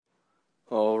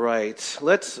All right,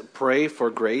 let's pray for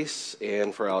Grace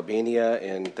and for Albania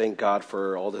and thank God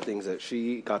for all the things that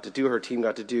she got to do, her team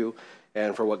got to do,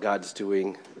 and for what God's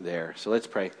doing there. So let's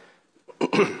pray.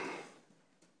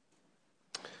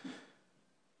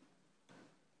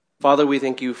 Father, we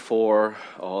thank you for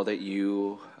all that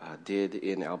you did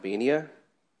in Albania,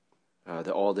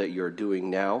 all that you're doing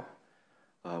now.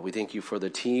 We thank you for the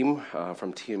team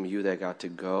from TMU that got to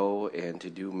go and to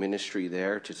do ministry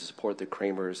there, to support the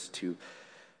Kramers, to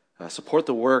support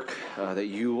the work that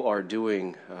you are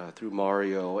doing through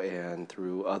Mario and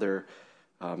through other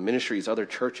ministries, other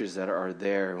churches that are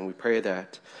there. And we pray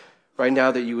that right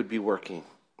now that you would be working,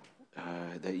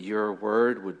 that your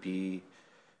word would be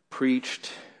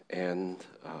preached and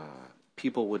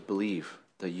people would believe,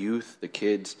 the youth, the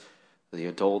kids, the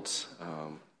adults,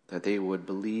 that they would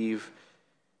believe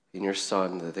in your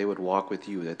Son, that they would walk with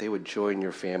you, that they would join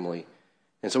your family.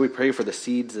 And so we pray for the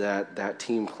seeds that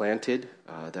team planted,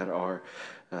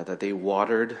 that they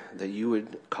watered, that you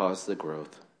would cause the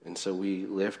growth. And so we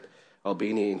lift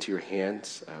Albania into your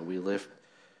hands. We lift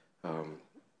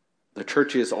the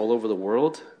churches all over the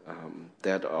world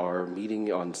that are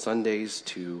meeting on Sundays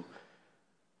to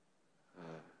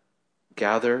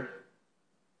gather,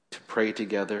 to pray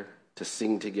together, to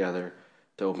sing together,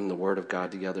 to open the Word of God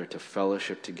together, to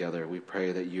fellowship together. We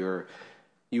pray that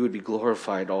you would be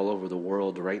glorified all over the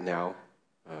world right now,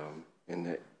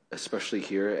 and especially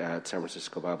here at San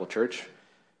Francisco Bible Church,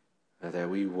 that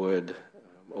we would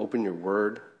open your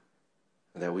Word,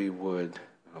 that we would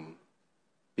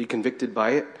be convicted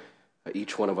by it,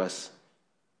 each one of us,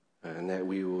 and that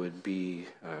we would be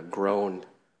grown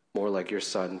more like your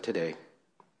Son today.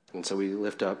 And so we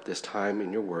lift up this time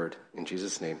in your Word. In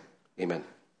Jesus' name, amen.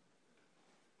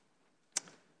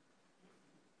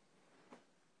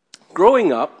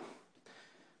 Growing up,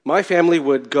 my family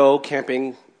would go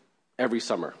camping every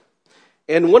summer.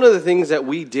 And one of the things that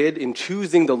we did in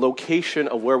choosing the location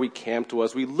of where we camped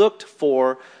was we looked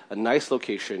for a nice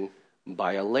location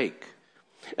by a lake.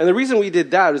 And the reason we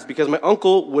did that is because my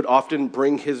uncle would often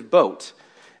bring his boat.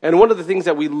 And one of the things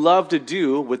that we loved to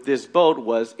do with this boat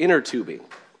was inner tubing.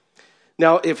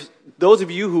 Now, if those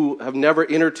of you who have never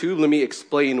inner tubed, let me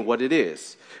explain what it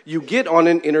is. You get on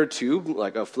an inner tube,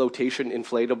 like a flotation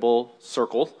inflatable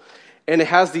circle, and it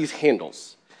has these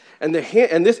handles. And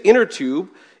this inner tube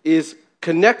is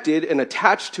connected and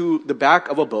attached to the back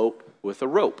of a boat with a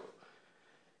rope.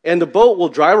 And the boat will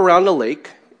drive around the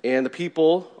lake, and the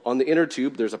people on the inner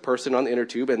tube, there's a person on the inner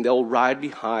tube, and they'll ride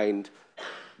behind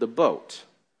the boat.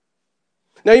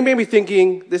 Now, you may be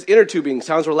thinking, this inner tubing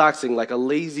sounds relaxing, like a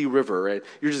lazy river, and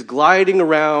you're just gliding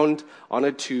around on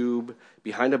a tube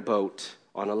behind a boat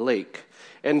on a lake.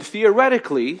 And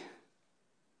theoretically,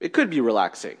 it could be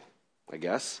relaxing, I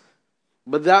guess.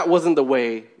 But that wasn't the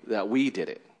way that we did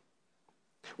it.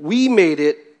 We made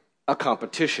it a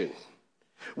competition.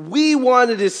 We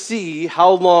wanted to see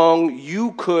how long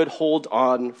you could hold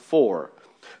on for.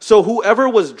 So whoever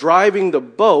was driving the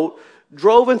boat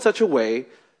drove in such a way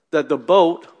that the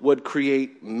boat would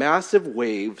create massive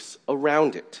waves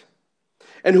around it.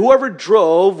 And whoever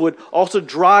drove would also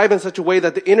drive in such a way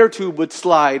that the inner tube would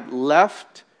slide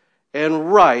left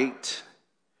and right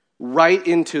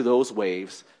into those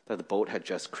waves that the boat had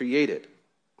just created.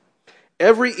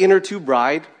 Every inner tube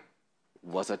ride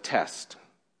was a test.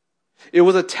 It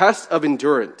was a test of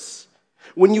endurance.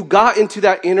 When you got into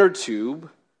that inner tube,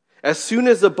 as soon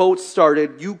as the boat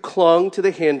started, you clung to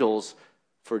the handles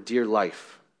for dear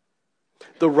life.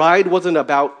 The ride wasn't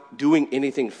about doing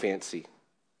anything fancy.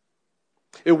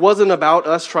 It wasn't about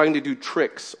us trying to do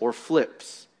tricks or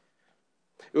flips.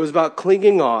 It was about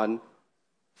clinging on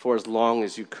for as long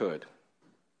as you could.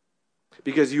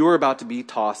 Because you were about to be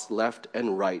tossed left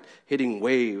and right, hitting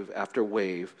wave after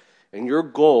wave, and your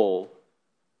goal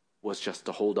was just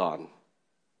to hold on.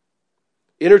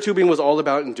 Inner tubing was all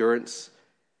about endurance,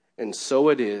 and so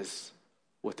it is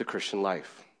with the Christian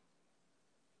life.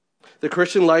 The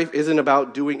Christian life isn't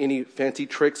about doing any fancy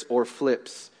tricks or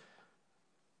flips.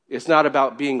 It's not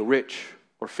about being rich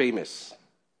or famous.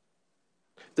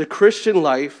 The Christian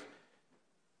life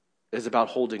is about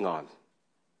holding on.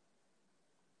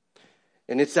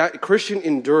 And it's that Christian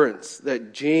endurance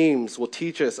that James will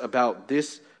teach us about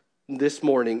this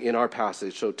morning in our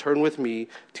passage. So turn with me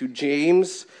to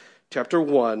James chapter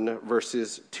 1,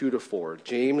 verses 2 to 4.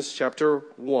 James chapter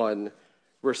 1,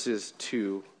 verses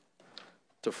 2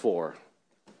 to 4.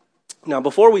 Now,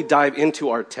 before we dive into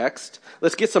our text,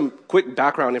 let's get some quick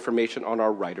background information on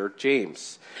our writer,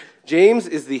 James. James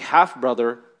is the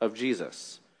half-brother of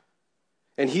Jesus.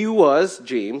 And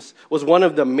James was one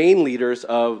of the main leaders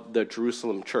of the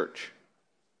Jerusalem church.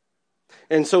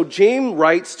 And so James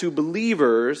writes to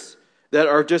believers that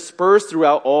are dispersed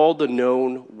throughout all the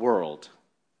known world.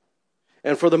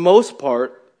 And for the most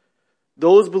part,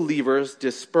 those believers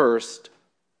dispersed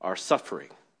are suffering.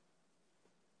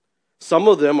 Some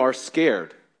of them are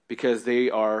scared because they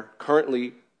are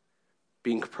currently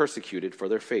being persecuted for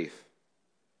their faith.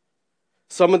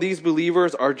 Some of these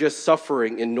believers are just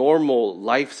suffering in normal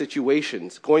life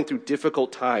situations, going through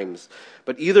difficult times.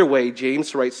 But either way,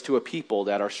 James writes to a people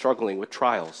that are struggling with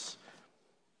trials.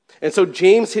 And so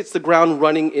James hits the ground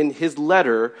running in his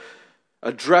letter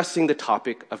addressing the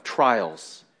topic of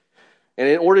trials. And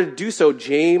in order to do so,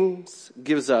 James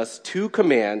gives us two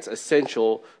commands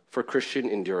essential for Christian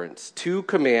endurance. Two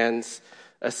commands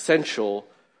essential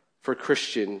for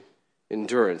Christian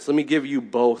endurance. Let me give you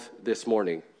both this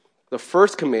morning. The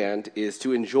first command is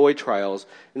to enjoy trials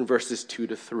in verses 2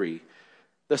 to 3.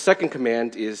 The second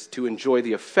command is to enjoy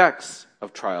the effects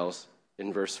of trials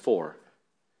in verse 4.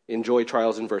 Enjoy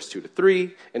trials in verse 2 to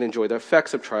 3, and enjoy the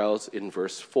effects of trials in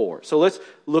verse 4. So let's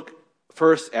look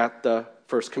first at the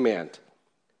first command.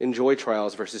 Enjoy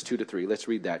trials, verses 2 to 3. Let's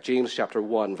read that. James chapter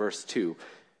 1, verse 2.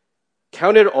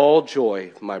 Count it all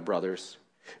joy, my brothers,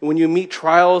 when you meet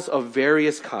trials of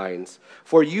various kinds,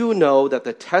 for you know that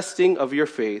the testing of your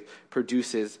faith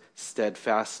produces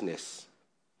steadfastness.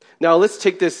 Now let's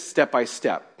take this step by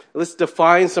step. Let's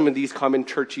define some of these common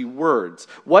churchy words.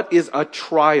 What is a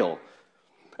trial?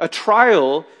 A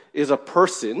trial is a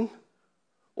person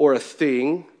or a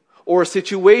thing or a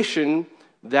situation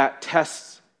that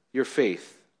tests your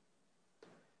faith.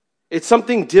 It's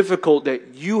something difficult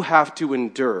that you have to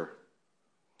endure.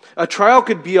 A trial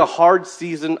could be a hard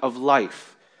season of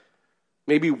life.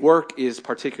 Maybe work is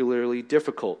particularly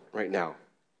difficult right now.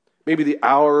 Maybe the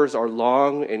hours are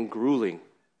long and grueling.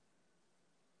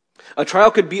 A trial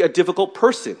could be a difficult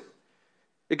person.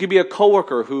 It could be a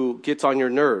coworker who gets on your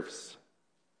nerves,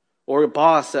 or a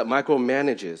boss that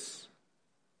micromanages.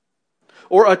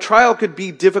 Or a trial could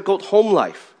be difficult home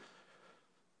life.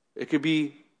 It could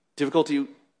be difficulty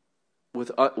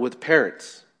with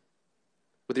parents,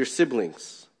 with your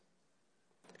siblings.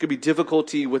 It could be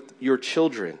difficulty with your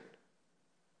children.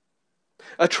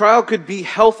 A trial could be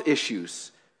health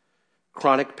issues,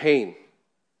 chronic pain.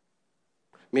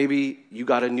 Maybe you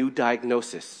got a new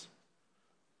diagnosis.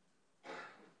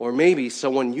 Or maybe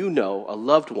someone you know, a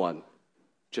loved one,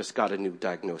 just got a new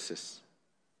diagnosis.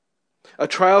 A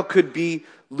trial could be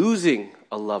losing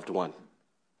a loved one.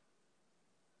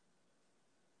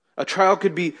 A trial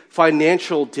could be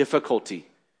financial difficulty.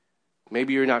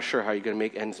 Maybe you're not sure how you're going to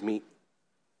make ends meet.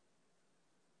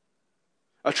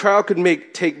 A trial could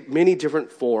take many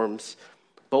different forms,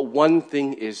 but one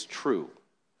thing is true.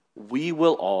 We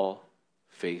will all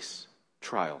face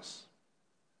trials.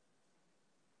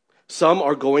 Some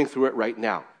are going through it right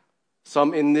now.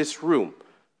 Some in this room.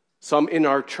 Some in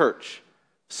our church,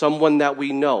 someone that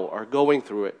we know are going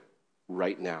through it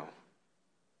right now.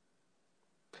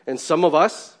 And some of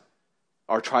us,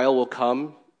 our trial will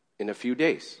come in a few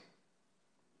days.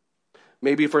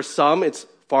 Maybe for some, it's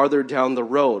farther down the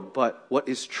road, but what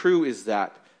is true is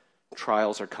that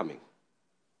trials are coming.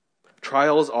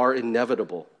 Trials are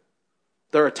inevitable.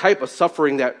 They're a type of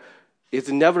suffering that is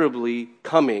inevitably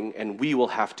coming, and we will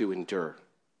have to endure.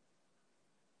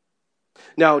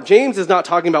 Now, James is not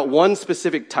talking about one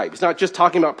specific type. He's not just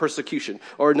talking about persecution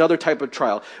or another type of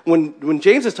trial. When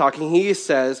James is talking, he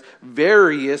says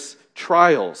various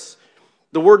trials.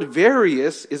 The word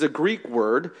various is a Greek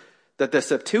word that the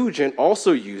Septuagint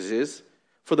also uses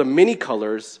for the many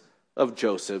colors of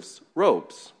Joseph's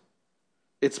robes.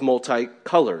 It's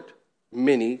multicolored,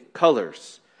 many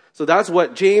colors. So that's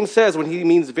what James says when he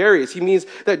means various. He means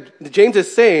that James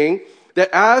is saying that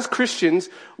as Christians,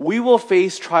 we will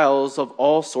face trials of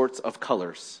all sorts of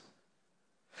colors.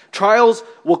 Trials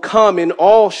will come in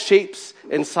all shapes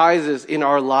and sizes in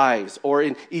our lives or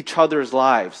in each other's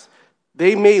lives.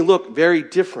 They may look very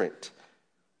different.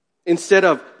 Instead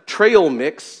of trail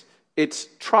mix, it's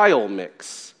trial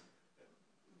mix.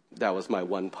 That was my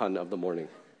one pun of the morning.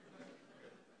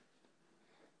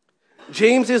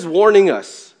 James is warning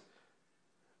us.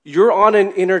 You're on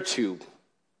an inner tube.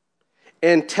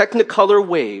 And Technicolor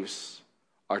Waves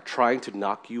are trying to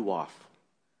knock you off.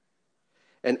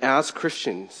 And as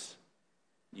Christians,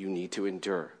 you need to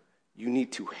endure. You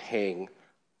need to hang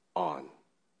on.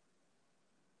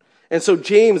 And so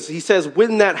James, he says,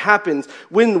 when that happens,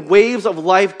 when waves of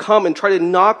life come and try to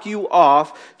knock you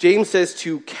off, James says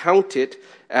to count it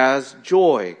as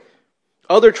joy.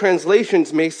 Other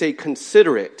translations may say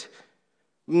consider it.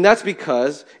 And that's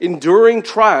because enduring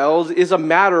trials is a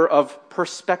matter of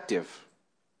perspective.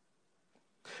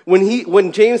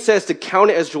 When James says to count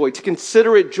it as joy, to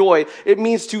consider it joy, it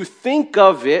means to think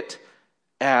of it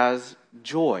as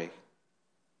joy.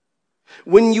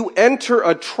 When you enter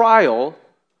a trial,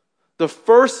 the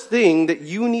first thing that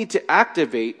you need to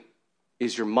activate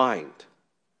is your mind.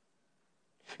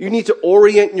 You need to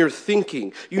orient your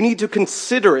thinking. You need to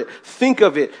consider it, think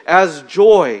of it as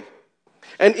joy.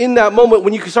 And in that moment,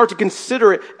 when you start to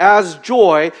consider it as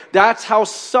joy, that's how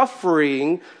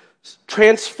suffering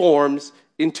transforms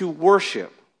into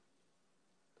worship.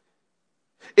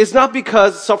 It's not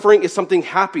because suffering is something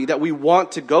happy that we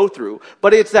want to go through,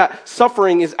 but it's that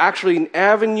suffering is actually an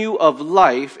avenue of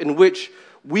life in which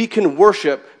we can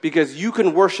worship, because you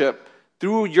can worship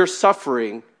through your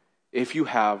suffering if you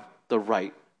have the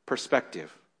right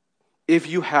perspective, if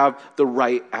you have the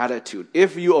right attitude.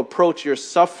 If you approach your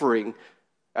suffering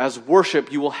as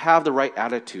worship, you will have the right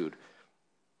attitude.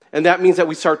 And that means that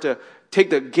we start to take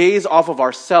the gaze off of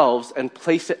ourselves and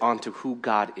place it onto who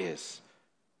God is.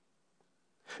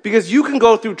 Because you can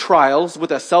go through trials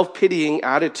with a self-pitying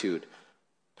attitude,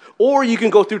 or you can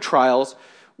go through trials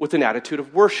with an attitude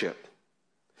of worship.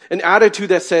 An attitude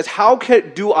that says, how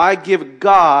can I give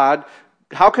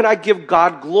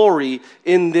God glory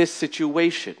in this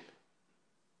situation?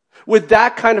 With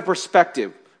that kind of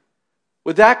perspective,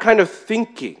 with that kind of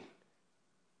thinking,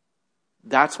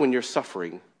 that's when your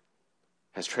suffering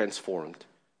has transformed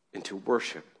into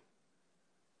worship.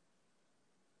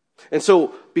 And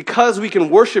so, because we can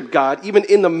worship God even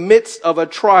in the midst of a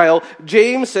trial,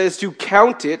 James says to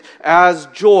count it as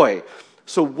joy.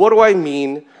 So what do I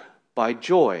mean by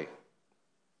joy?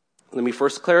 Let me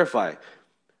first clarify.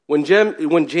 When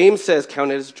James says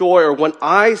count it as joy, or when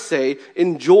I say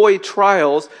enjoy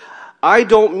trials, I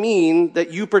don't mean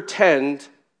that you pretend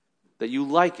that you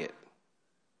like it.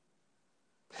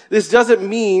 This doesn't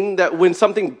mean that when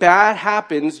something bad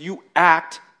happens, you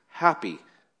act happy.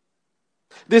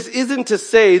 This isn't to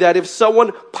say that if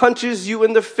someone punches you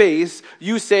in the face,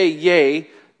 you say, yay,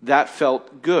 that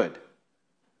felt good.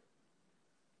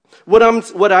 What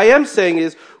I am saying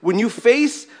is, when you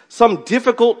face some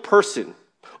difficult person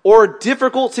or a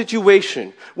difficult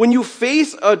situation, when you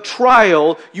face a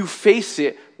trial, you face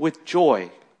it with joy.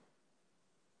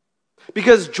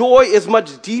 Because joy is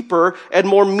much deeper and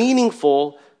more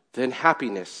meaningful than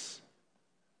happiness.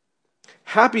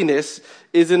 Happiness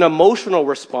is an emotional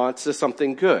response to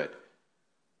something good.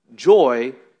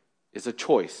 Joy is a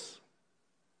choice.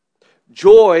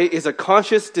 Joy is a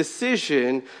conscious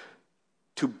decision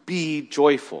to be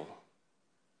joyful.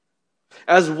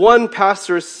 As one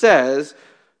pastor says,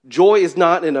 joy is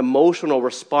not an emotional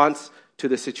response to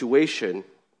the situation.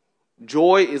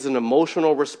 Joy is an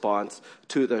emotional response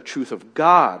to the truth of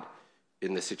God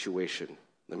in the situation.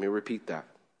 Let me repeat that.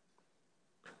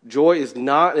 Joy is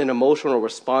not an emotional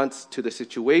response to the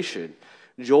situation.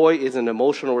 Joy is an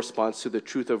emotional response to the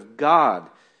truth of God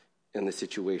in the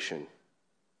situation.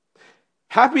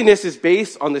 Happiness is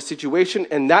based on the situation,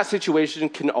 and that situation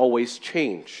can always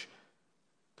change.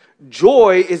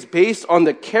 Joy is based on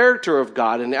the character of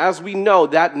God, and as we know,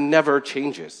 that never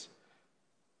changes.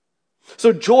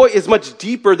 So joy is much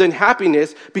deeper than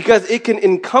happiness because it can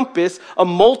encompass a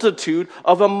multitude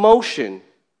of emotion.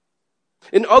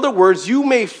 In other words, you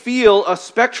may feel a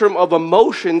spectrum of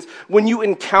emotions when you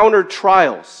encounter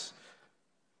trials.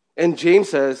 And James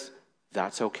says,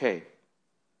 that's okay.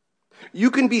 You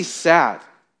can be sad.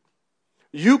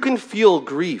 You can feel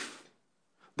grief.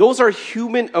 Those are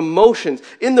human emotions.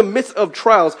 In the midst of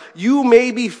trials, you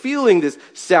may be feeling this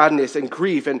sadness and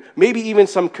grief and maybe even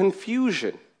some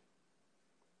confusion.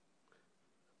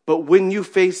 But when you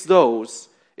face those,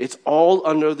 it's all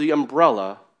under the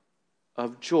umbrella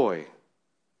of joy.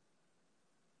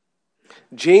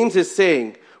 James is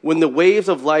saying, when the waves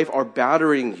of life are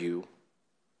battering you,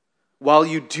 while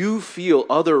you do feel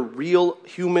other real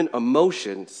human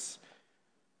emotions,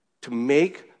 to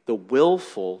make the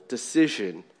willful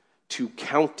decision to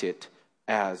count it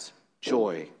as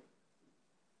joy.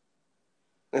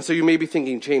 And so you may be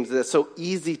thinking, James, that's so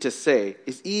easy to say,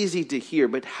 it's easy to hear,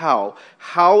 but how?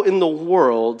 How in the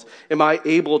world am I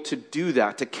able to do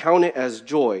that, to count it as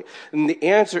joy? And the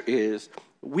answer is,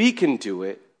 we can do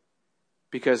it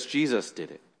because Jesus did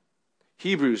it.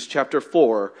 Hebrews chapter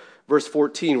 4, verse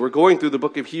 14. We're going through the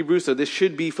book of Hebrews, so this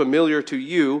should be familiar to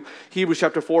you. Hebrews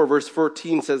chapter 4, verse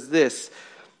 14 says this: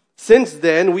 Since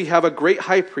then we have a great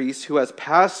high priest who has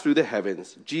passed through the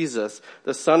heavens, Jesus,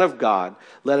 the Son of God.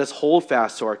 Let us hold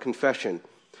fast to our confession.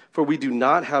 For we do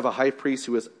not have a high priest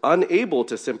who is unable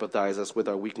to sympathize us with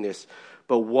our weakness,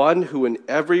 but one who in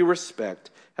every respect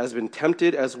has been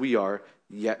tempted as we are,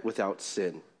 yet without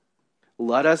sin.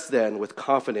 Let us then, with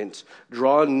confidence,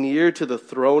 draw near to the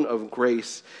throne of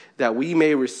grace, that we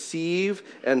may receive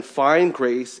and find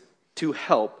grace to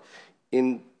help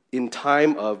in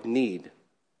time of need.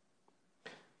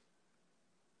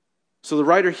 So the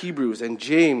writer Hebrews and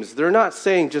James, they're not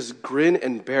saying just grin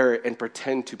and bear it and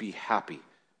pretend to be happy.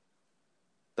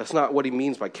 That's not what he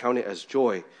means by count it as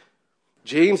joy.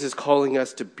 James is calling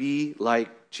us to be like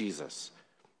Jesus.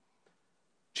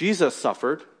 Jesus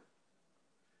suffered,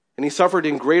 and he suffered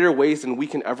in greater ways than we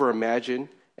can ever imagine,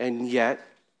 and yet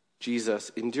Jesus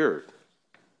endured.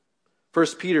 1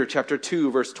 Peter chapter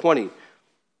 2, verse 20.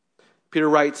 Peter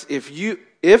writes,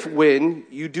 If when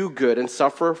you do good and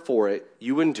suffer for it,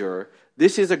 you endure,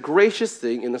 this is a gracious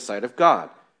thing in the sight of God.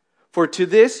 For to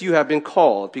this you have been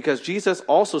called, because Jesus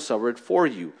also suffered for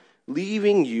you,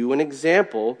 leaving you an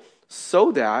example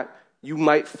so that you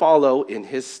might follow in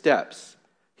his steps.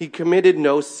 He committed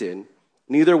no sin,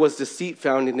 neither was deceit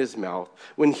found in his mouth.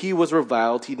 When he was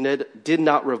reviled, he did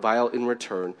not revile in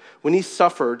return. When he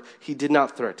suffered, he did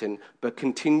not threaten, but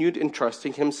continued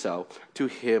entrusting himself to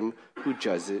him who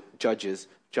judges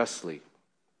justly.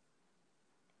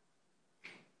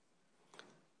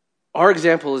 Our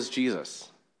example is Jesus.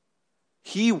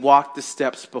 He walked the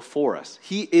steps before us.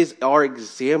 He is our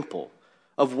example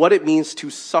of what it means to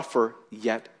suffer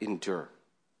yet endure.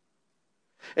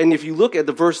 And if you look at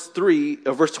the verse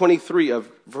 23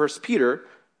 of 1 Peter,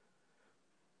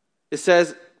 it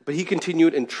says, but he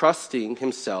continued entrusting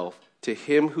himself to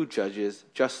him who judges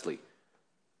justly.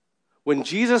 When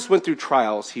Jesus went through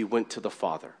trials, he went to the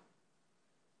Father.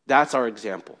 That's our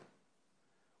example.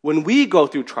 When we go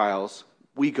through trials,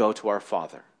 we go to our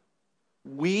Father.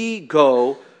 We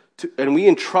go to, and we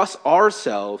entrust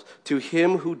ourselves to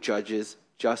him who judges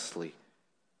justly.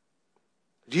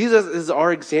 Jesus is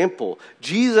our example.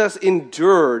 Jesus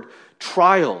endured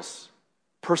trials,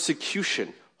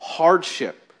 persecution,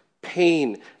 hardship,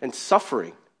 pain, and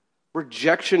suffering,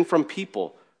 rejection from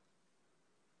people.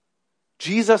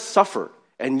 Jesus suffered,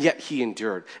 and yet he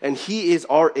endured. And he is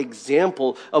our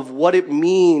example of what it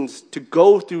means to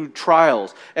go through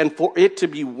trials and for it to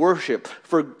be worship,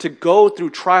 to go through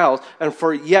trials and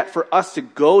for us to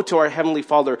go to our Heavenly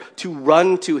Father, to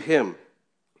run to him.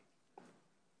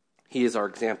 He is our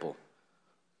example.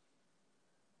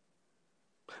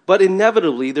 But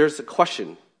inevitably, there's a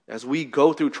question as we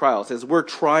go through trials, as we're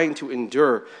trying to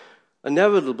endure,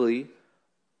 inevitably,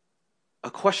 a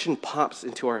question pops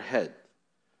into our head.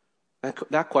 And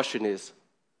that question is,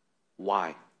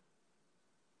 why?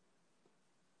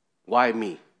 Why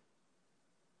me?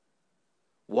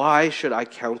 Why should I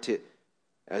count it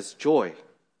as joy?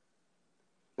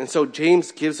 And so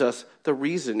James gives us the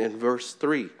reason in verse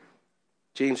 3.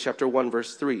 James chapter 1,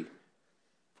 verse 3.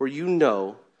 For you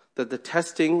know that the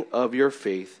testing of your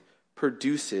faith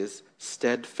produces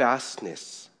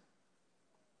steadfastness.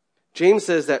 James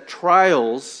says that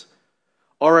trials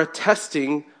are a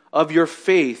testing of your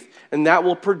faith, and that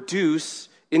will produce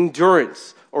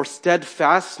endurance or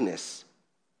steadfastness.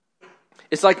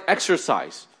 It's like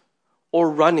exercise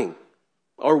or running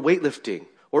or weightlifting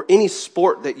or any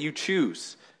sport that you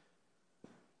choose.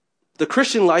 The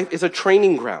Christian life is a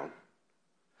training ground.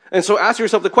 And so ask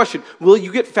yourself the question, will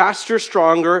you get faster,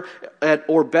 stronger,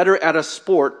 or better at a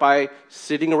sport by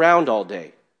sitting around all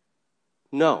day?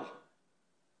 No.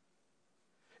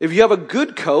 If you have a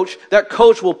good coach, that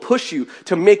coach will push you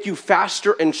to make you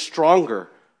faster and stronger.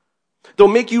 They'll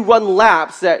make you run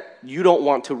laps that you don't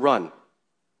want to run.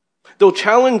 They'll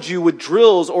challenge you with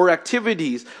drills or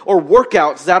activities or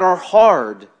workouts that are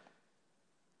hard,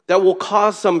 that will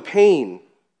cause some pain.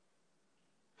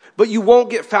 But you won't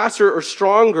get faster or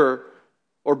stronger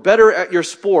or better at your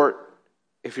sport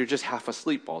if you're just half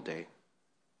asleep all day.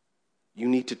 You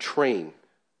need to train.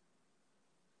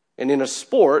 And in a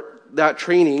sport, that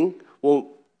training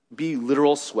will be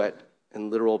literal sweat and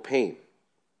literal pain.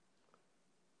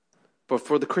 But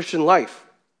for the Christian life,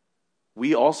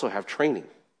 we also have training.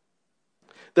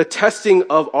 The testing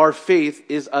of our faith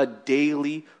is a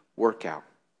daily workout.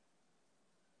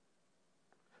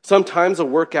 Sometimes a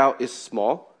workout is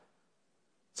small.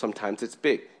 Sometimes it's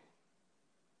big.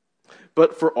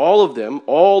 But for all of them,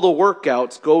 all the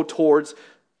workouts go towards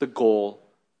the goal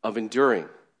of enduring,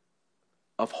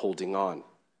 of holding on.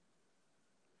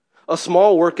 A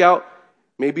small workout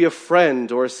may be a friend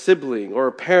or a sibling or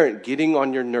a parent getting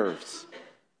on your nerves.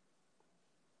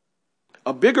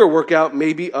 A bigger workout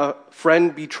may be a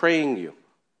friend betraying you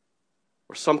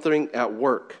or something at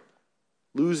work,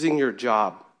 losing your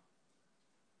job.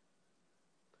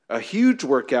 A huge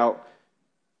workout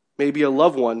may be a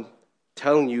loved one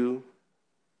telling you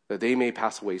that they may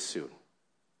pass away soon.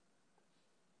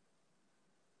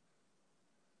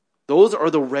 Those are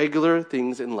the regular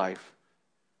things in life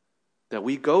that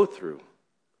we go through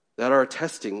that are a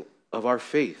testing of our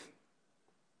faith.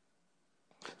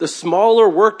 The smaller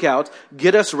workouts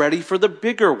get us ready for the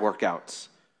bigger workouts.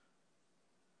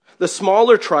 The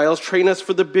smaller trials train us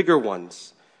for the bigger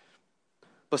ones.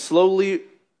 But slowly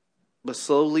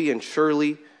and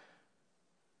surely,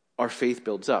 our faith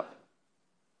builds up.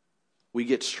 We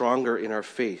get stronger in our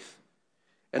faith.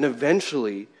 And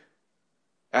eventually,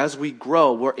 as we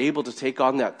grow, we're able to take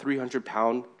on that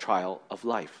 300-pound trial of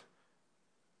life.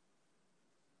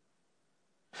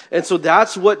 And so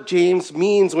that's what James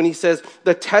means when he says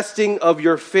the testing of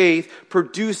your faith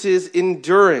produces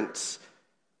endurance.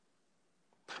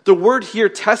 The word here,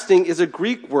 testing, is a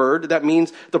Greek word that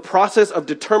means the process of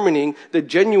determining the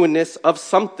genuineness of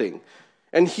something.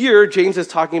 And here, James is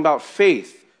talking about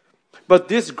faith. But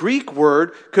this Greek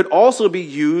word could also be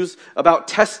used about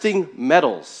testing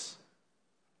metals.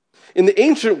 In the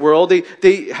ancient world,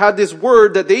 they had this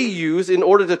word that they used in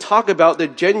order to talk about the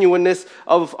genuineness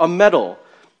of a metal.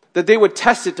 That they would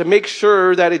test it to make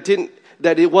sure that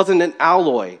it wasn't an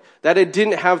alloy, that it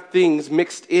didn't have things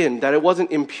mixed in, that it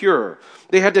wasn't impure.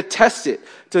 They had to test it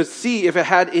to see if it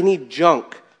had any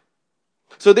junk.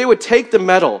 So they would take the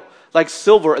metal, like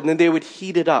silver, and then they would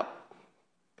heat it up.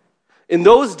 In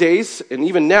those days, and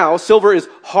even now, silver is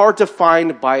hard to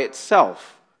find by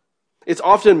itself. It's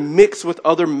often mixed with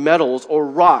other metals or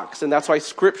rocks, and that's why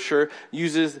Scripture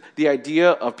uses the idea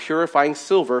of purifying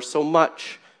silver so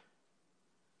much.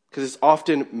 Because it's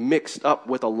often mixed up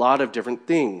with a lot of different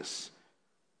things.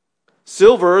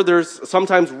 Silver, there's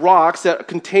sometimes rocks that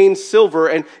contain silver,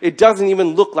 and it doesn't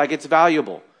even look like it's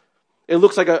valuable. It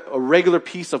looks like a regular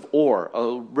piece of ore,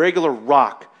 a regular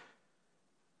rock.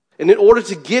 And in order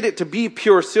to get it to be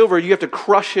pure silver, you have to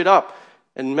crush it up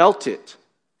and melt it.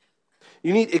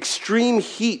 You need extreme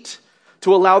heat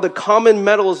to allow the common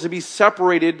metals to be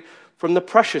separated from the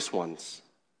precious ones.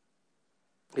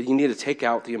 And you need to take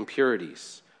out the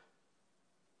impurities.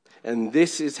 And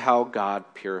this is how God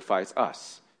purifies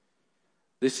us.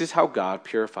 This is how God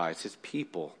purifies his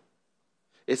people.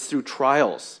 It's through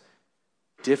trials,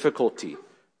 difficulty,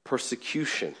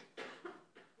 persecution.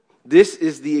 This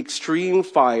is the extreme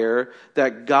fire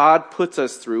that God puts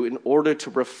us through in order to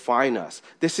refine us.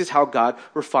 This is how God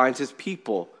refines his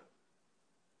people.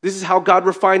 This is how God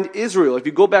refined Israel. If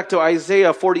you go back to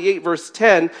Isaiah 48 verse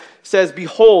 10, it says,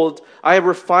 "Behold, I have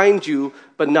refined you,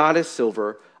 but not as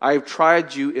silver. I have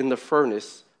tried you in the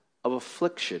furnace of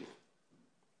affliction."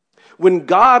 When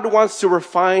God wants to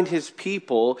refine his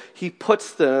people, he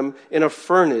puts them in a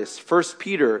furnace. 1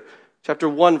 Peter chapter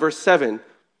 1, verse 7.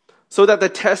 "So that the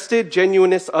tested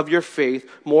genuineness of your faith,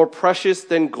 more precious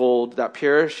than gold that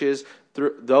perishes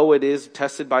though it is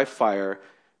tested by fire,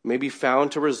 may be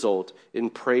found to result in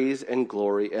praise and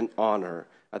glory and honor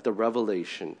at the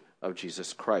revelation of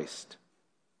Jesus Christ."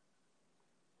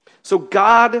 So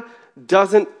God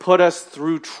doesn't put us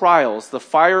through trials, the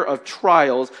fire of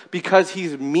trials, because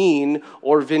he's mean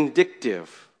or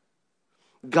vindictive.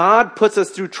 God puts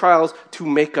us through trials to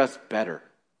make us better.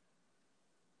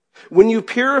 When you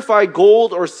purify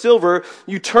gold or silver,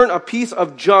 you turn a piece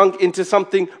of junk into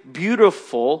something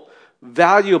beautiful,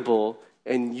 valuable,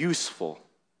 and useful.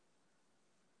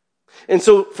 And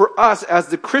so for us as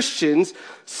the Christians,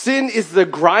 sin is the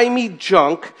grimy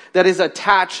junk that is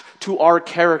attached to our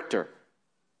character.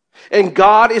 And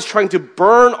God is trying to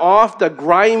burn off the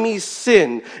grimy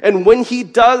sin. And when he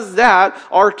does that,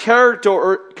 our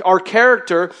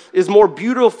character is more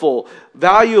beautiful,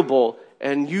 valuable,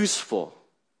 and useful.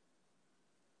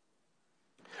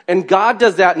 And God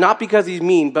does that not because he's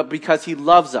mean, but because he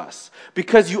loves us.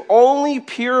 Because you only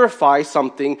purify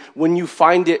something when you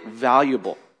find it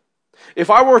valuable.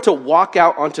 If I were to walk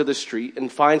out onto the street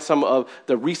and find some of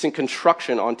the recent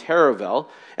construction on Terraville,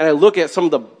 and I look at some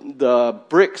of the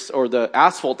bricks or the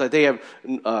asphalt that they have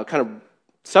kind of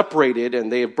separated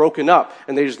and they have broken up,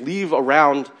 and they just leave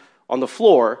around on the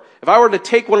floor, if I were to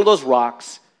take one of those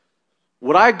rocks,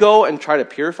 would I go and try to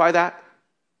purify that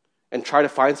and try to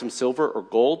find some silver or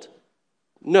gold?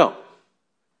 No.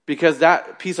 Because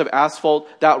that piece of asphalt,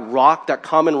 that rock, that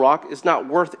common rock, is not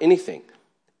worth anything.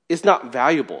 It's not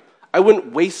valuable. I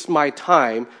wouldn't waste my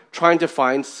time trying to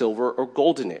find silver or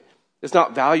gold in it. It's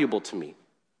not valuable to me.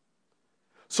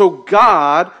 So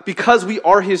God, because we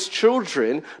are his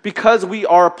children, because we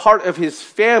are a part of his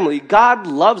family, God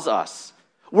loves us.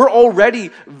 We're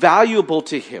already valuable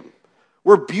to him.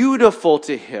 We're beautiful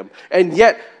to him. And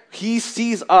yet he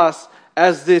sees us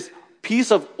as this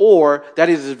piece of ore that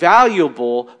is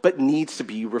valuable but needs to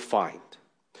be refined.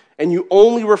 And you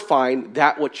only refine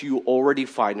that which you already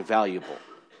find valuable.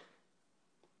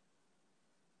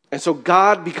 And so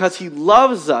God, because he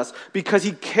loves us, because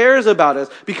he cares about us,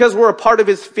 because we're a part of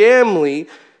his family,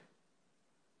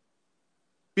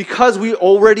 because we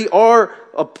already are,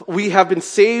 we have been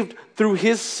saved through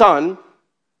his Son,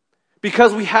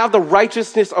 because we have the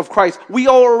righteousness of Christ, we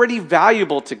are already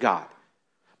valuable to God.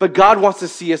 But God wants to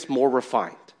see us more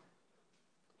refined,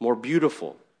 more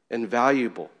beautiful and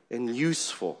valuable and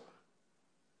useful.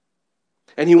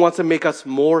 And he wants to make us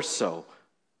more so.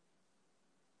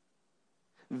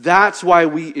 That's why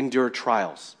we endure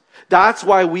trials. That's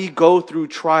why we go through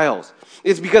trials.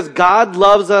 It's because God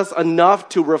loves us enough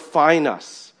to refine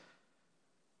us.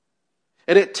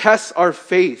 And it tests our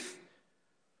faith,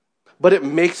 but it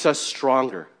makes us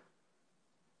stronger.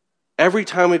 Every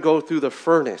time we go through the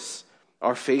furnace,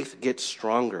 our faith gets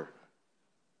stronger.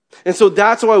 And so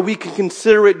that's why we can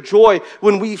consider it joy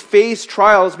when we face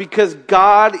trials, because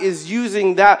God is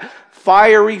using that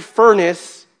fiery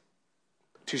furnace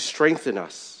to strengthen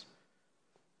us.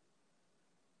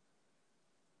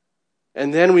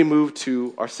 And then we move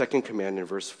to our second command in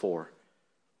verse 4.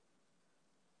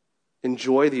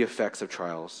 Enjoy the effects of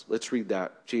trials. Let's read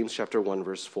that. James chapter 1,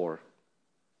 verse 4.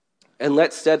 And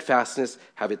let steadfastness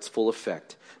have its full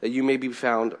effect, that you may be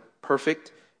found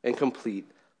perfect and complete,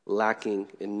 lacking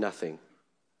in nothing.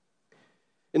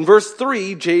 In verse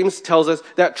 3, James tells us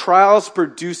that trials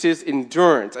produces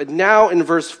endurance. And now in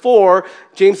verse 4,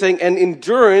 James saying, and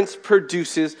endurance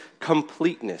produces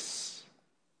completeness.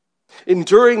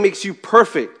 Enduring makes you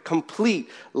perfect, complete,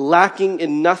 lacking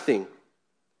in nothing.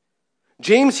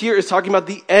 James here is talking about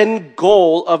the end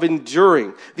goal of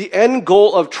enduring. The end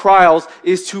goal of trials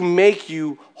is to make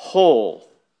you whole.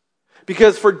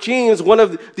 Because for James, one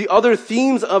of the other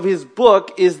themes of his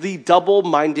book is the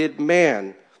double-minded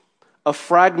man. A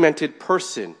fragmented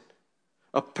person,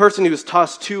 a person who is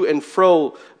tossed to and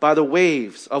fro by the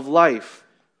waves of life.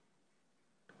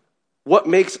 What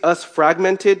makes us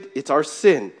fragmented? It's our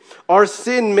sin. Our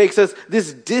sin makes us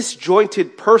this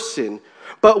disjointed person.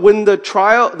 But when the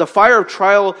fire of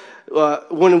trial,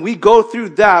 when we go through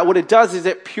that, what it does is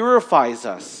it purifies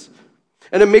us.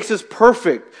 And it makes us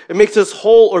perfect. It makes us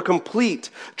whole or complete.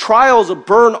 Trials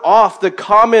burn off the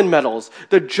common metals,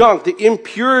 the junk, the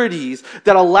impurities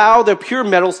that allow the pure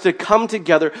metals to come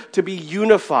together to be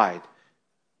unified,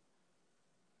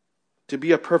 to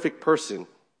be a perfect person.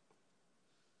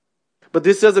 But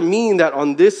this doesn't mean that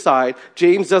on this side,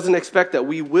 James doesn't expect that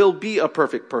we will be a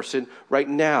perfect person right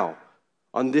now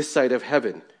on this side of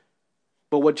heaven.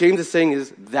 But what James is saying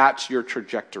is that's your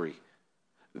trajectory.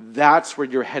 That's where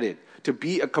you're headed, to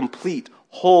be a complete,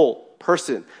 whole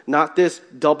person, not this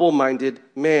double-minded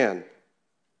man.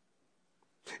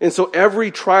 And so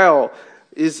every trial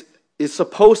is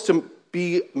supposed to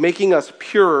be making us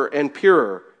purer and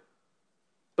purer.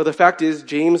 But the fact is,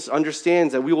 James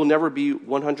understands that we will never be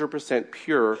 100%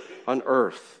 pure on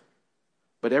earth.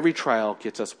 But every trial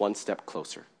gets us one step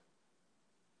closer.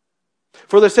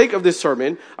 For the sake of this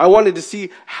sermon, I wanted to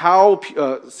see how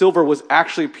silver was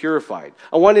actually purified.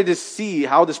 I wanted to see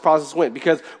how this process went,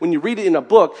 because when you read it in a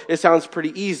book, it sounds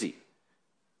pretty easy.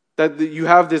 That you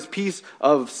have this piece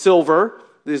of silver,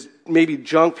 this maybe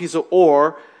junk piece of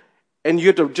ore, and you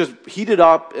have to just heat it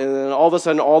up, and then all of a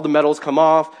sudden all the metals come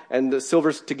off, and the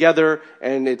silver's together,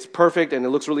 and it's perfect, and it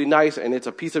looks really nice, and it's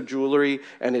a piece of jewelry,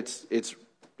 and it's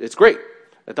great.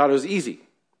 I thought it was easy.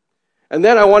 And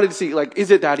then I wanted to see,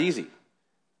 is it that easy?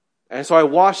 And so I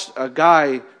watched a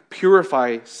guy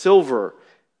purify silver,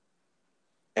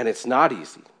 and it's not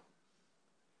easy.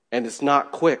 And it's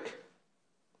not quick.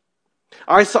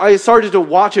 I started to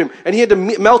watch him, and he had to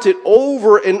melt it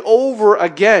over and over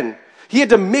again. He had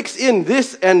to mix in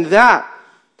this and that.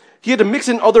 He had to mix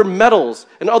in other metals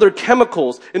and other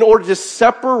chemicals in order to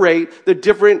separate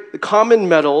the common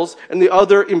metals and the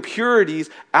other impurities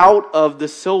out of the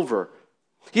silver.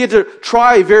 He had to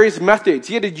try various methods.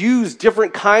 He had to use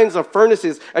different kinds of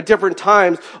furnaces at different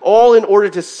times, all in order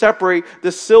to separate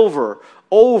the silver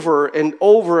over and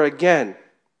over again.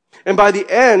 And by the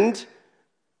end,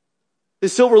 the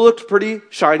silver looked pretty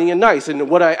shiny and nice, and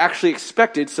what I actually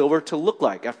expected silver to look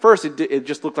like. At first, it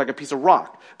just looked like a piece of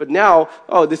rock. But now,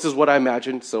 this is what I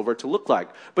imagined silver to look like.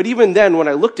 But even then, when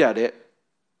I looked at it,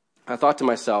 I thought to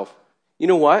myself, you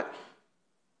know what?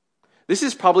 This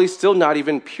is probably still not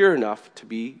even pure enough to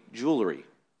be jewelry.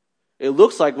 It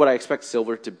looks like what I expect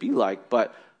silver to be like,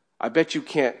 but I bet you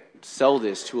can't sell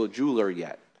this to a jeweler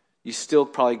yet. You still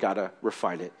probably got to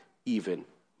refine it even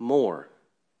more.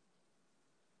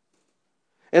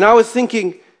 And I was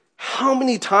thinking, how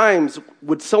many times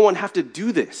would someone have to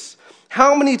do this?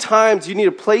 How many times do you need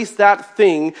to place that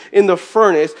thing in the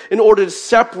furnace in order to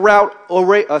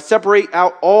separate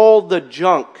out all the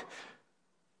junk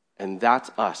And that's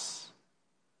us.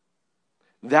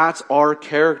 That's our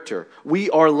character. We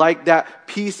are like that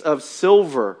piece of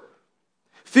silver.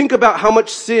 Think about how much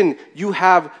sin you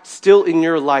have still in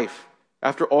your life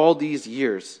after all these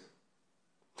years.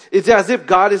 It's as if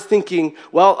God is thinking,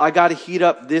 well, I got to heat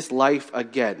up this life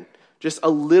again. Just a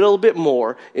little bit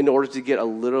more in order to get a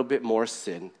little bit more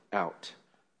sin out.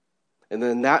 And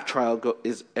then that trial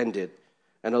is ended.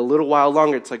 And a little while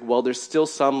longer, it's like, well, there's still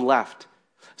some left.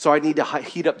 So I need to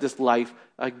heat up this life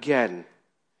again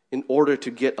in order to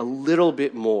get a little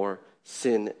bit more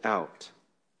sin out.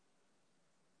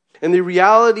 And the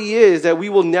reality is that we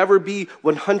will never be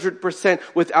 100%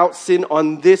 without sin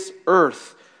on this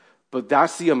earth. But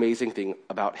that's the amazing thing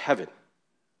about heaven.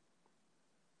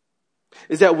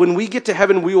 Is that when we get to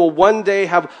heaven, we will one day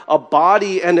have a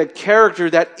body and a character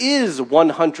that is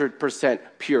 100%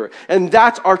 pure. And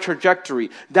that's our trajectory.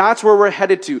 That's where we're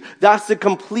headed to. That's the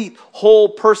complete whole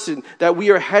person that we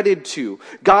are headed to.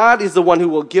 God is the one who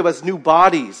will give us new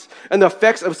bodies, and the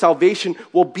effects of salvation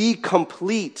will be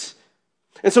complete.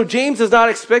 And so James is not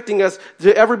expecting us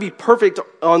to ever be perfect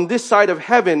on this side of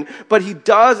heaven, but he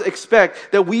does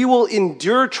expect that we will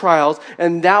endure trials,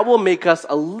 and that will make us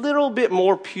a little bit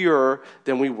more pure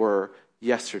than we were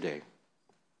yesterday.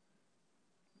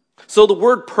 So the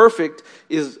word perfect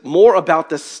is more about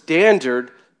the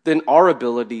standard than our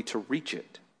ability to reach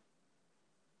it.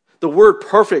 The word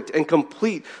perfect and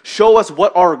complete show us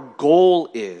what our goal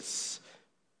is.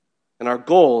 And our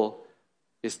goal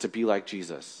is to be like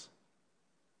Jesus.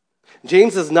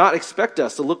 James does not expect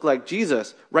us to look like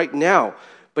Jesus right now,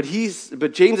 but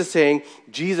James is saying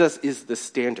Jesus is the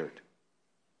standard.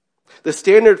 The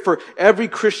standard for every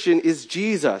Christian is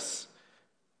Jesus.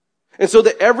 And so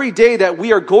that every day that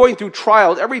we are going through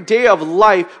trials, every day of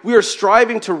life, we are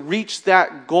striving to reach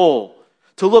that goal,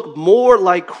 to look more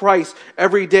like Christ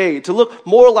every day, to look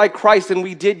more like Christ than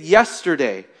we did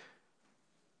yesterday.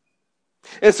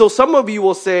 And so some of you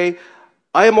will say,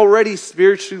 I am already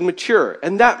spiritually mature,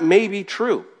 and that may be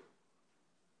true.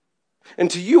 And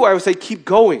to you, I would say, keep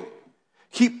going.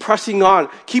 Keep pressing on.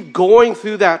 Keep going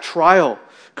through that trial.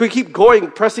 Keep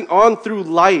going, pressing on through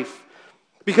life.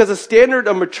 Because the standard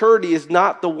of maturity is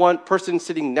not the one person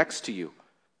sitting next to you.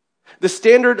 The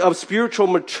standard of spiritual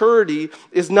maturity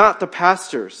is not the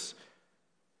pastors.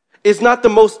 It's not the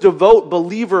most devout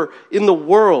believer in the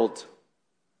world.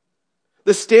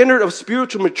 The standard of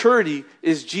spiritual maturity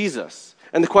is Jesus.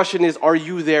 And the question is, are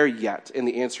you there yet? And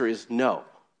the answer is no.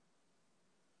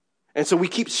 And so we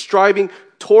keep striving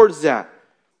towards that.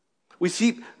 We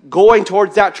keep going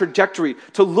towards that trajectory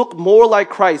to look more like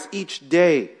Christ each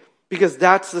day, because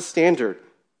that's the standard.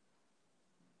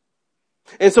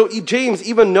 And so James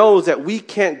even knows that we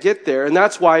can't get there, and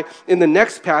that's why in the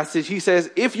next passage he says,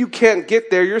 if you can't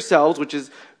get there yourselves, which is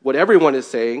what everyone is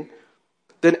saying,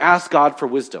 then ask God for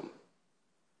wisdom.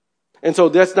 And so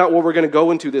that's not what we're going to go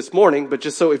into this morning, but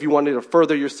just so if you wanted to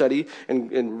further your study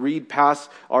and read past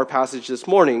our passage this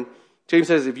morning, James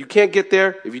says if you can't get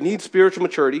there, if you need spiritual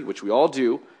maturity, which we all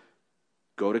do,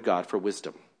 go to God for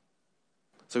wisdom.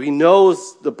 So he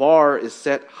knows the bar is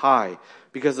set high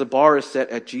because the bar is set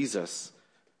at Jesus.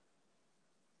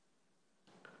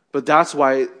 But that's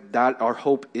why our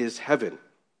hope is heaven.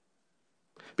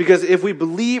 Because if we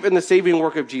believe in the saving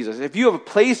work of Jesus, if you have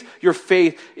placed your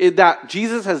faith in that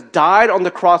Jesus has died on the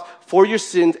cross for your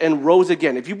sins and rose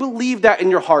again, if you believe that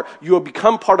in your heart, you will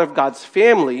become part of God's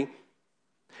family,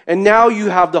 and now you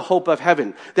have the hope of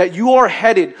heaven, that you are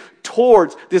headed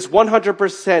towards this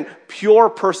 100% pure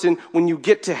person when you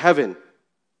get to heaven.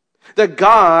 That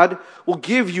God will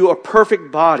give you a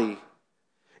perfect body.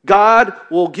 God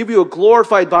will give you a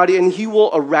glorified body, and he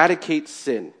will eradicate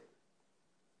sin.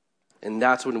 And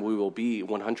that's when we will be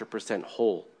 100%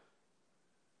 whole.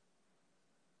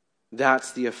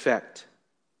 That's the effect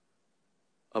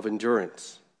of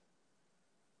endurance.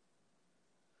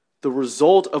 The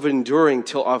result of enduring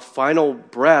till our final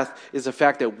breath is the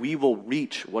fact that we will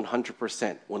reach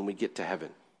 100% when we get to heaven.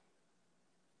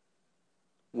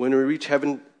 When we reach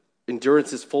heaven,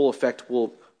 endurance's full effect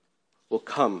will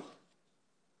come.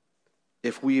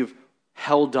 If we've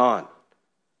held on,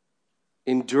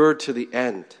 endured to the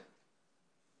end.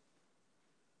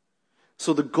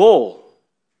 So the goal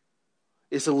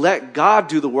is to let God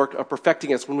do the work of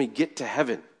perfecting us when we get to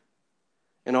heaven.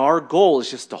 And our goal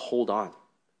is just to hold on.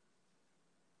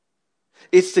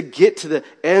 It's to get to the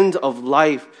end of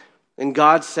life. And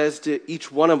God says to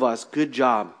each one of us, good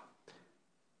job.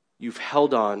 You've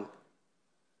held on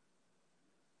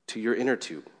to your inner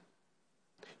tube.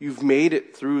 You've made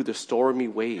it through the stormy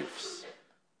waves.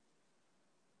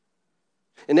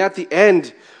 And at the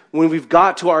end, when we've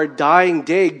got to our dying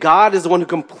day, God is the one who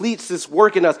completes this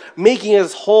work in us, making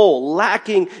us whole,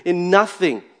 lacking in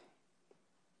nothing.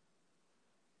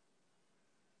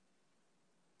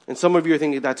 And some of you are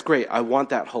thinking, that's great. I want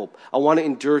that hope. I want to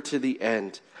endure to the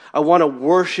end. I want to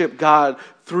worship God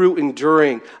through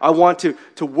enduring. I want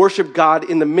to worship God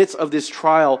in the midst of this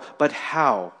trial. But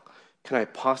how can I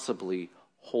possibly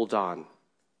hold on?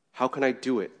 How can I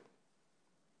do it?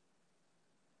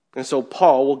 And so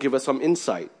Paul will give us some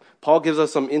insight. Paul gives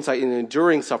us some insight in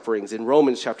enduring sufferings. In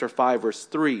Romans chapter 5, verse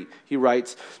 3, he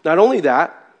writes, not only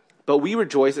that, but we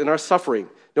rejoice in our suffering,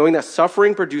 knowing that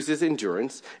suffering produces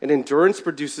endurance, and endurance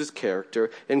produces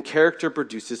character, and character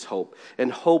produces hope.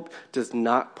 And hope does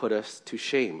not put us to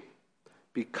shame,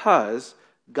 because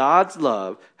God's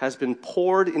love has been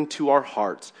poured into our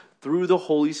hearts through the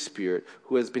Holy Spirit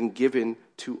who has been given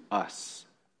to us.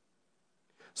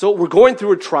 So we're going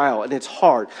through a trial, and it's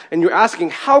hard. And you're asking,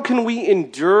 how can we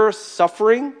endure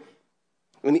suffering?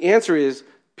 And the answer is,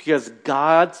 because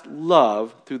God's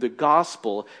love through the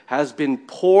gospel has been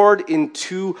poured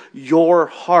into your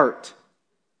heart.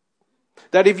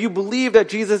 That if you believe that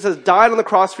Jesus has died on the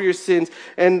cross for your sins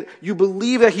and you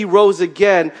believe that he rose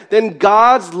again, then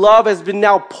God's love has been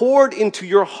now poured into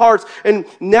your hearts. And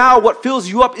now what fills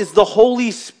you up is the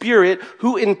Holy Spirit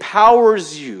who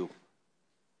empowers you.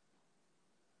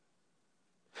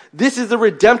 This is the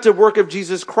redemptive work of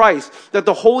Jesus Christ, that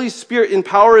the Holy Spirit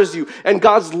empowers you, and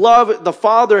God's love, the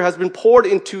Father, has been poured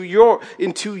into you,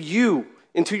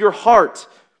 into your heart.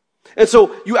 And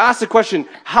so you ask the question,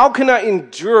 how can I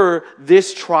endure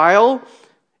this trial?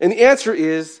 And the answer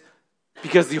is,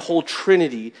 because the whole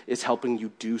Trinity is helping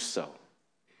you do so.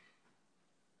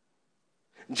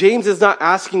 James is not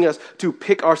asking us to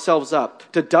pick ourselves up,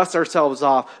 to dust ourselves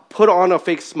off, put on a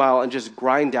fake smile, and just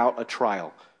grind out a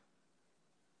trial.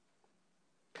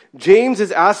 James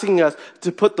is asking us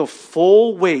to put the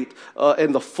full weight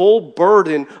and the full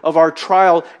burden of our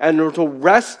trial and to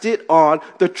rest it on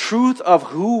the truth of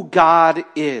who God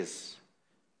is.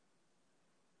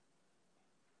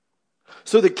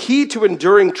 So the key to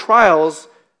enduring trials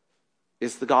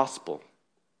is the gospel.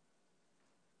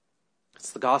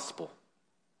 It's the gospel.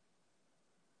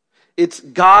 It's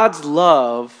God's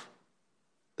love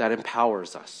that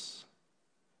empowers us,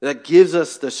 that gives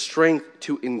us the strength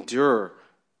to endure.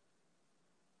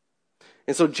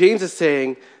 And so James is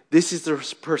saying, this is the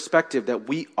perspective that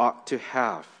we ought to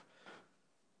have.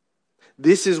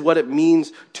 This is what it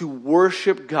means to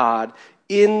worship God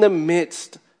in the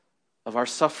midst of our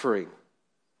suffering.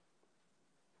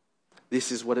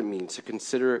 This is what it means to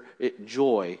consider it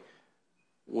joy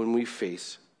when we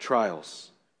face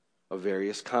trials of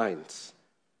various kinds.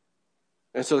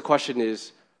 And so the question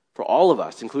is, for all of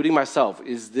us, including myself,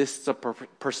 is this the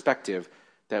perspective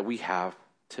that we have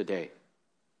today?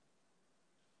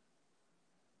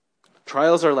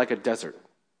 Trials are like a desert.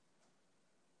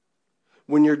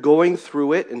 When you're going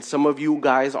through it, and some of you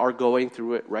guys are going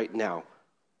through it right now,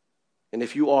 and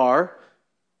if you are,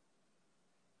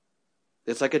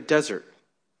 it's like a desert,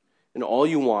 and all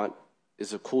you want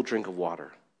is a cool drink of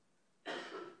water.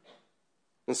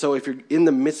 And so if you're in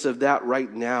the midst of that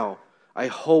right now, I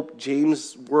hope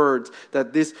James' words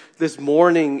that this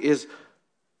morning is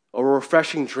a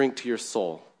refreshing drink to your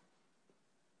soul.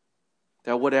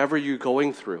 That whatever you're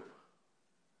going through,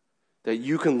 that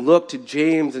you can look to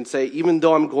James and say, even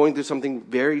though I'm going through something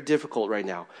very difficult right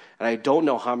now, and I don't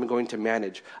know how I'm going to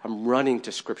manage, I'm running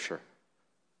to Scripture.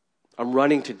 I'm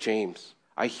running to James.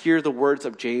 I hear the words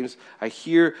of James. I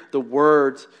hear the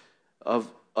words of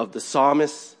the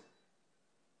psalmist,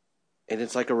 and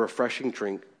it's like a refreshing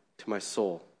drink to my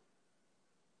soul.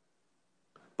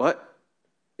 But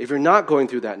if you're not going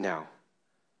through that now,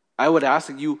 I would ask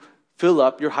that you fill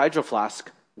up your hydro flask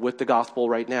with the gospel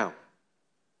right now.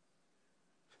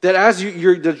 That as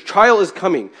the trial is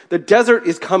coming, the desert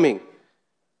is coming,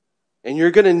 and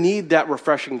you're going to need that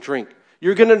refreshing drink.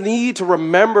 You're going to need to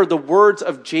remember the words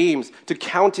of James to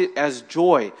count it as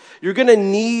joy. You're going to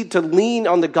need to lean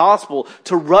on the gospel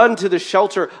to run to the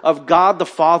shelter of God the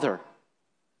Father.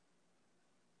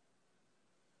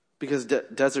 Because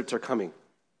deserts are coming.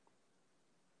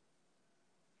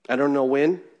 I don't know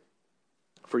when.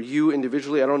 For you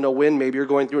individually, I don't know when. Maybe you're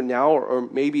going through it now, or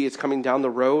maybe it's coming down the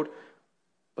road.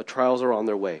 But trials are on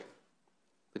their way.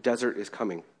 The desert is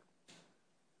coming.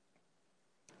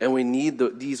 And we need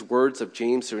these words of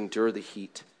James to endure the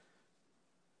heat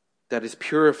that is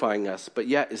purifying us, but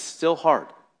yet is still hard.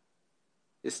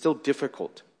 It's still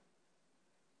difficult.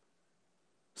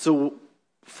 So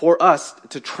for us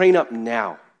to train up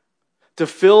now, to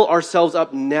fill ourselves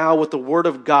up now with the Word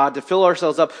of God, to fill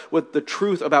ourselves up with the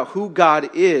truth about who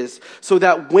God is, so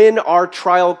that when our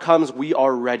trial comes, we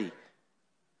are ready.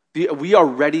 We are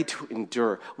ready to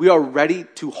endure. We are ready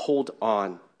to hold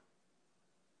on.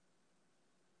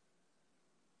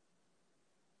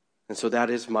 And so that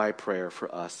is my prayer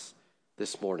for us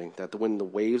this morning, that when the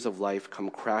waves of life come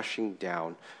crashing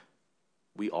down,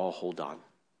 we all hold on.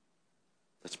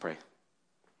 Let's pray.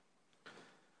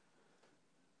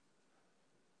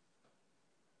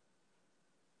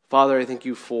 Father, I thank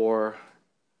you for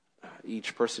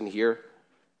each person here.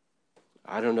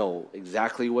 I don't know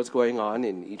exactly what's going on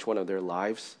in each one of their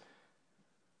lives,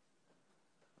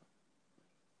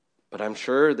 but I'm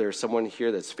sure there's someone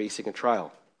here that's facing a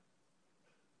trial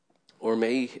or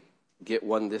may get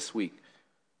one this week.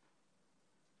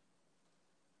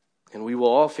 And we will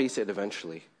all face it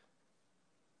eventually.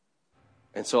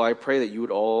 And so I pray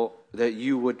that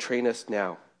you would train us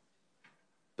now.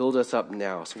 Build us up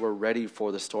now so we're ready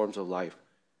for the storms of life.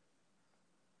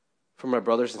 For my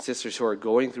brothers and sisters who are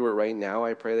going through it right now,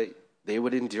 I pray that they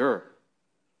would endure.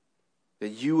 That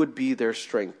you would be their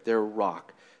strength, their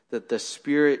rock. That the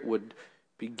Spirit would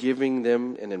be giving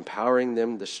them and empowering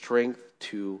them the strength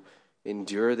to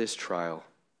endure this trial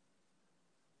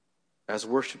as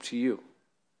worship to you.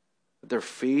 That their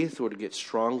faith would get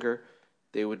stronger.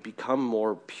 They would become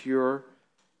more pure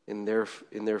in their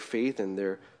faith and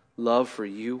their love for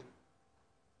you.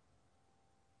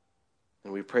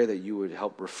 And we pray that you would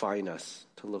help refine us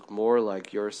to look more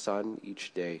like your Son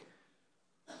each day.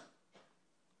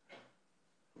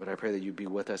 But I pray that you be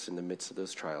with us in the midst of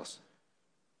those trials.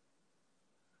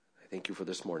 I thank you for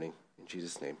this morning. In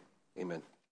Jesus' name, amen.